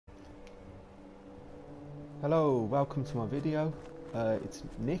Hello, welcome to my video. It's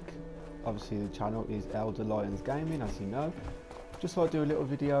Nick. Obviously the channel is Elder Lions Gaming, as you know. Just thought I'd do a little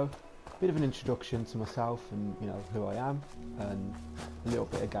video, bit of an introduction to myself and who I am, and a little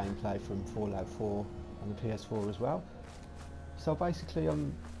bit of gameplay from Fallout 4 on the PS4 as well. So basically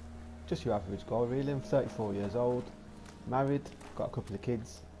I'm just your average guy really. I'm 34 years old, married, got a couple of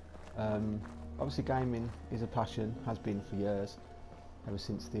kids. Obviously gaming is a passion, has been for years, ever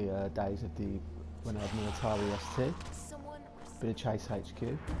since the days of when I had my Atari ST. Bit of Chase HQ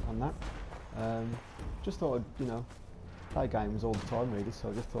on that. Just thought I'd play games all the time really,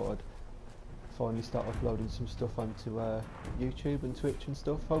 so I just thought I'd finally start uploading some stuff onto YouTube and Twitch and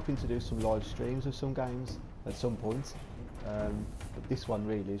stuff, hoping to do some live streams of some games at some point. But this one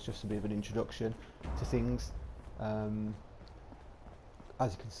really is just a bit of an introduction to things. As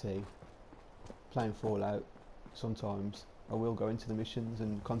you can see, playing Fallout, sometimes I will go into the missions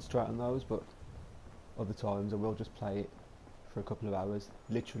and concentrate on those, but other times I will just play it for a couple of hours,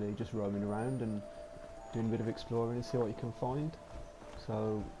 literally just roaming around and doing a bit of exploring and see what you can find.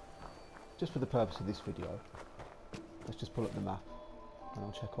 So just for the purpose of this video, let's just pull up the map and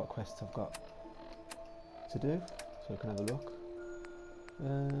I'll check what quests I've got to do so I can have a look.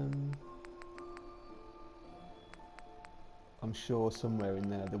 I'm sure somewhere in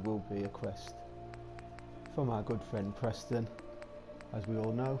there will be a quest from our good friend Preston. As we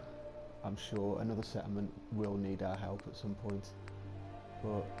all know, I'm sure another settlement will need our help at some point,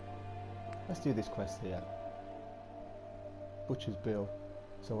 but let's do this quest here. Butcher's Bill.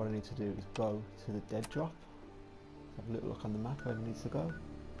 So what I need to do is go to the dead drop. Have a little look on the map where it needs to go.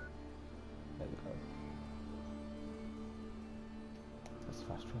 There we go. Let's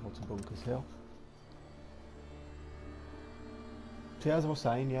fast travel to Bunkers Hill. So as I was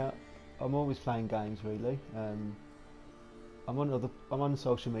saying, yeah, I'm always playing games really. I'm on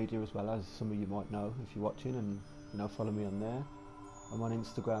social media as well, as some of you might know if you're watching, and follow me on there. I'm on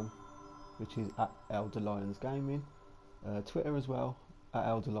Instagram, which is at Elder Lions Gaming. Twitter as well, at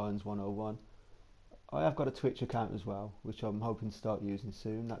Elder Lions 101. I have got a Twitch account as well, which I'm hoping to start using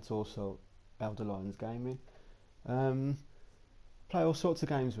soon. That's also Elder Lions Gaming. Play all sorts of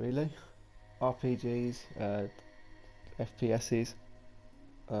games really, RPGs, FPSs.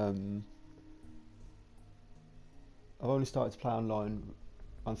 I've only started to play online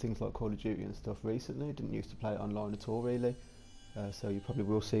on things like Call of Duty and stuff recently. I didn't used to play it online at all really, so you probably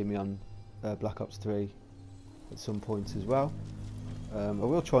will see me on Black Ops 3 at some point as well. I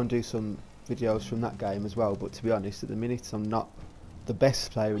will try and do some videos from that game as well, but to be honest, at the minute I'm not the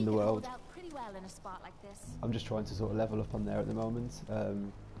best player in the world. I'm just trying to sort of level up on there at the moment.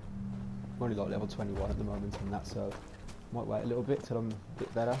 I'm only like level 21 at the moment on that, so might wait a little bit till I'm a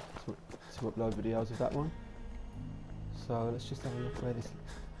bit better to upload videos of that one. So let's just have a look where this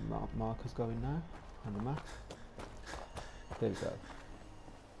marker's going now on the map. There we go.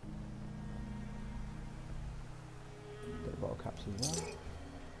 Get the bottle caps as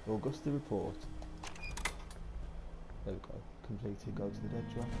well. Augusta report. There we go. Completed. Go to the dead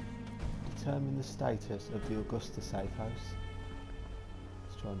drop. Determine the status of the Augusta safe house.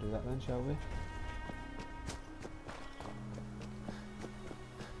 Let's try and do that then, shall we?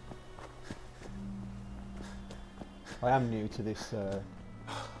 I am new to this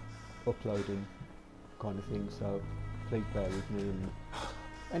uploading kind of thing, so please bear with me, and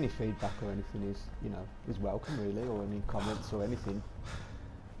any feedback or anything is welcome really, or any comments or anything,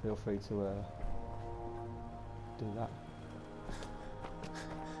 feel free to do that.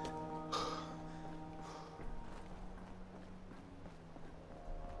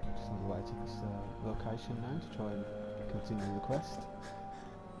 Just on the way to this location now to try and continue the quest.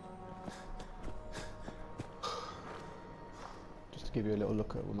 Give you a little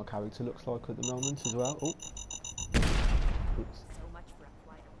look at what my character looks like at the moment as well. Oh, oops. So much for a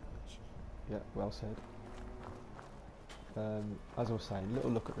flight approach. Yeah, well said. As I was saying, little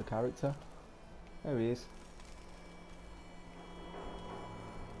look at the character. There he is.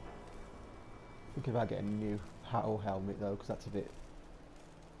 Thinking about getting a new hat or helmet though, because that's a bit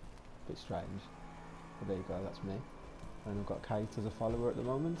strange. But there you go, that's me. And I've got Kate as a follower at the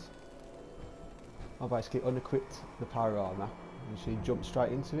moment. I basically unequipped the power armor, and she jumped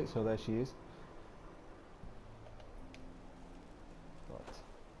straight into it, so there she is. Right.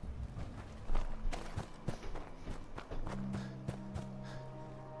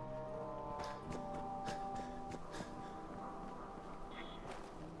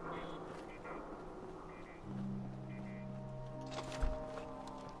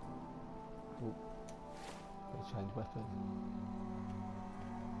 Ooh. Gotta change weapon.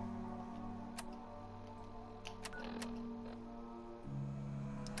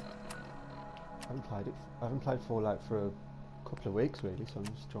 I haven't played Fallout for a couple of weeks really, so I'm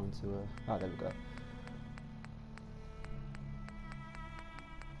just trying to. Oh, there we go.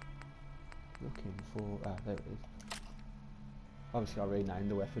 Looking for. Ah, there it is. Obviously, I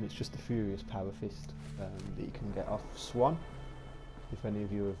renamed the weapon. It's just the Furious Power Fist that you can get off Swan. If any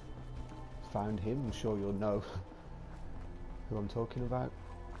of you have found him, I'm sure you'll know who I'm talking about.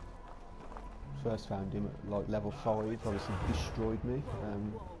 First found him at like level 5. Obviously, destroyed me.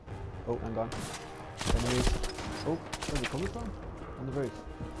 Oh, hang on. Enemies. Oh, where's he coming from? On the roof.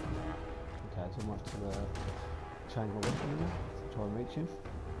 Okay, so I might have to change my weapon again to try and reach him.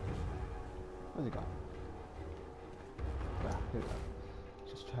 Where's he gone? Ah, here we go.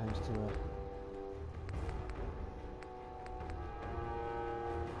 Just change to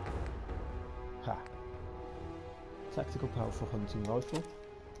Ha! Tactical powerful hunting rifle.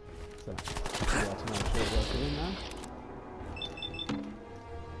 So, yeah, to make sure we're working in now.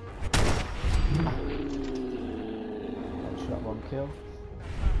 Shot, one kill.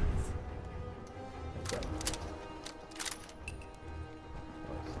 There we go.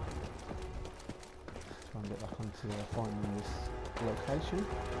 Try and get back onto finding this location.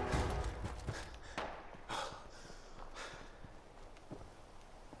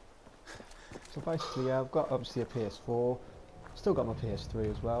 So basically, yeah, I've got obviously a PS4. Still got my PS3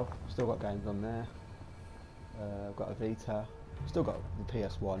 as well. Still got games on there. I've got a Vita. Still got the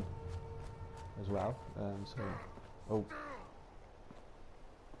PS1 as well. Oh.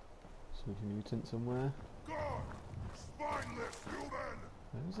 Some mutant somewhere. Where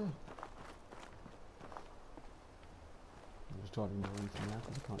is he? I'm just driving more into now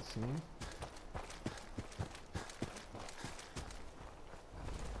because I can't see him.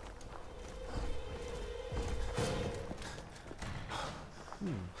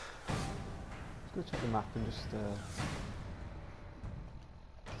 Let's go check the map and just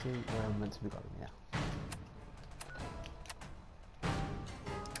see where I'm meant to be going. Yeah.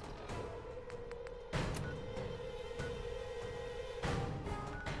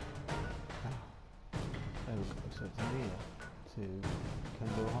 There we go, so it's near to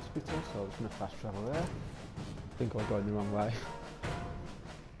Kendall Hospital, so I was going to fast travel there. I think I was going the wrong way.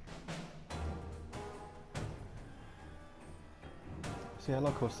 So yeah,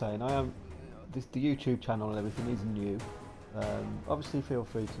 like I was saying, the YouTube channel and everything is new. Obviously feel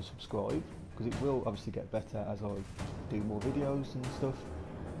free to subscribe, because it will obviously get better as I do more videos and stuff.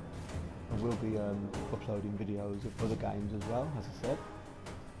 I will be uploading videos of other games as well, as I said.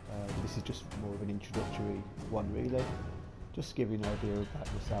 This is just more of an introductory one really, just to give you an idea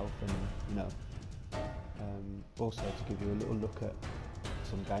about myself, and you know, also to give you a little look at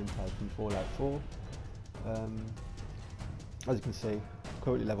some gameplay from Fallout 4. As you can see,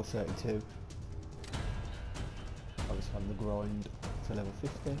 currently level 32. Obviously on the grind to level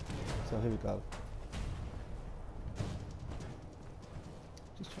 50. So here we go.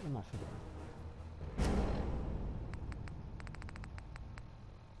 Just check the map again.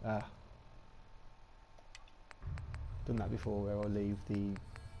 Done that before, where I leave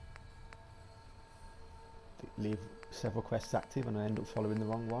leave several quests active and I end up following the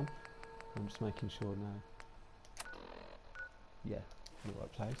wrong one. I'm just making sure now. Yeah, in the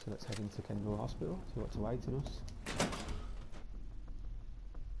right place. So let's head into Kendall Hospital, see what's awaiting us.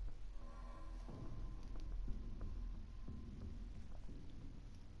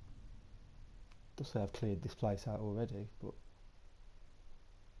 Does say I've cleared this place out already, but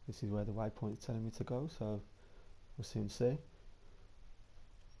this is where the waypoint is telling me to go, so we'll soon see.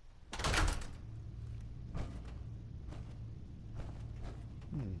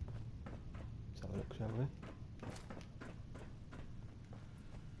 Let's have a look, shall we?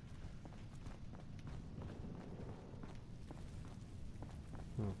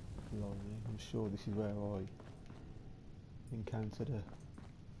 Oh, blimey, I'm sure this is where I encountered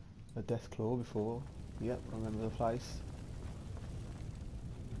a death claw before. Yep, I remember the place.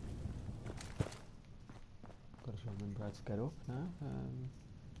 Got to remember how to get up now.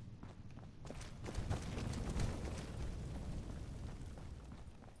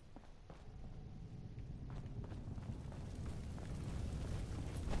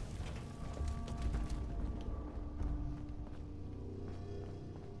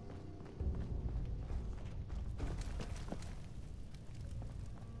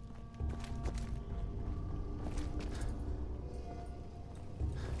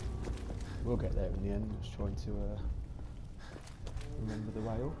 We'll get there in the end, just trying to remember the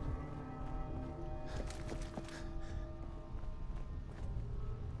way up.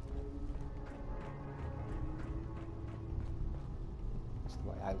 That's the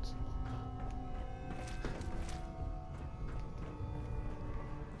way out.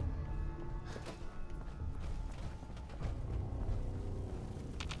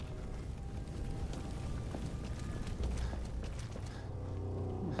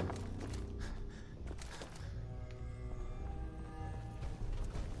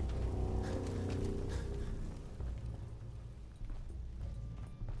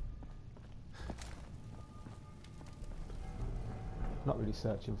 really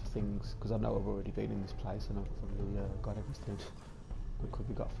searching for things because I know I've already been in this place and I've probably got everything that could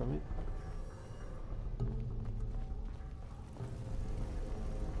be got from it.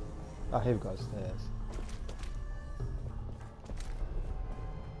 Oh, here we go, stairs.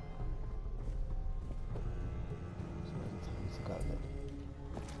 So where's the time to go then?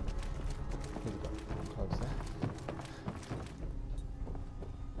 Here we go, close there.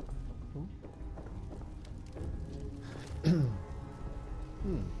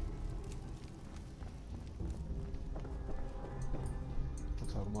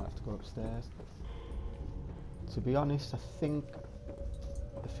 Looks like I might have to go upstairs. To be honest, I think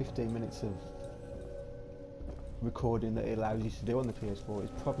the 15 minutes of recording that it allows you to do on the PS4 is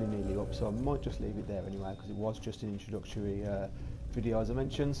probably nearly up, so I might just leave it there anyway because it was just an introductory video as I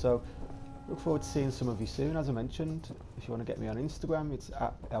mentioned. So look forward to seeing some of you soon. As I mentioned, if you want to get me on Instagram, it's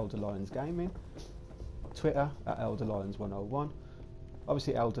at Elder Lions Gaming, Twitter at Elder Lions 101,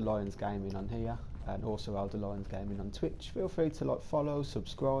 obviously Elder Lions Gaming on here, and also Elder Lions Gaming on Twitch. Feel free to like, follow,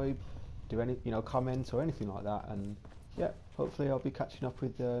 subscribe, do any, comment or anything like that, and yeah, hopefully I'll be catching up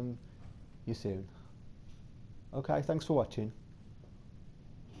with you soon. Okay, thanks for watching.